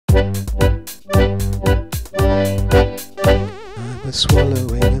I was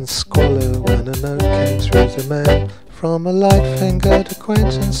swallowing and squallow when a note came through the mail from a light-fingered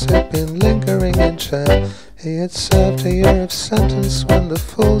acquaintance who'd been lingering in jail. He had served a year of sentence when the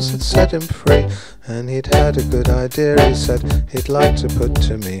fools had set him free, and he'd had a good idea, he said, he'd like to put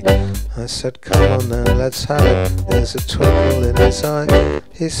to me. I said, come on then, let's have it. There's a twinkle in his eye.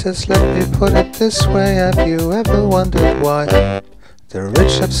 He says, let me put it this way, have you ever wondered why the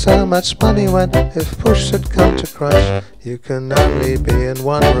rich have so much money when, if push should come to crush, you can only be in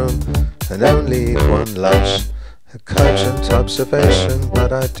one room and only eat one lunch? A cogent observation,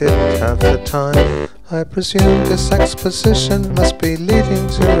 but I didn't have the time. I presumed this exposition must be leading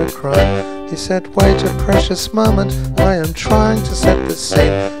to a crime. He said, wait a precious moment, I am trying to set the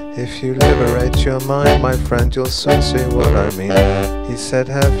scene. If you liberate your mind, my friend, you'll soon see what I mean. He said,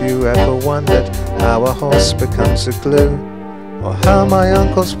 have you ever wondered how a horse becomes a glue? Or how my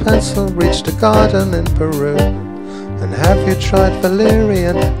uncle's pencil reached a garden in Peru? And have you tried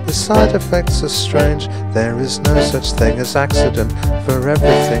valerian? The side effects are strange. There is no such thing as accident, for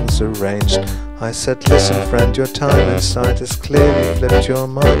everything's arranged. I said, listen friend, your time inside has clearly flipped your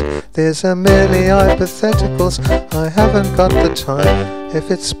mind. These are merely hypotheticals, I haven't got the time.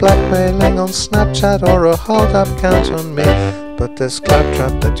 If it's blackmailing on Snapchat or a hold-up, count on me. But this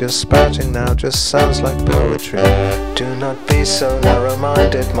claptrap that you're spouting now just sounds like poetry. Do not be so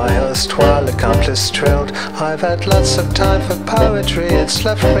narrow-minded, my erstwhile accomplice trilled. I've had lots of time for poetry, it's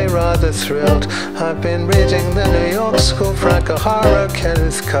left me rather thrilled. I've been reading the New York School, Frank O'Hara,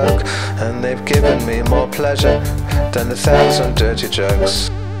 Kenneth Koch, and they've given me more pleasure than 1,000 dirty jokes.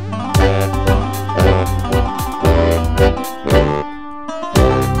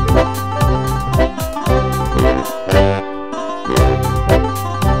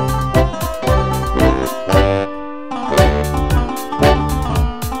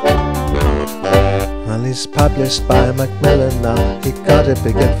 He's published by Macmillan now, he got a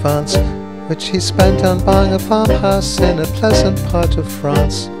big advance, which he spent on buying a farmhouse in a pleasant part of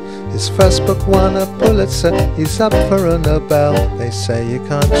France. His first book won a Pulitzer, he's up for a Nobel. They say you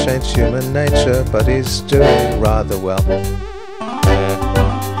can't change human nature, but he's doing rather well.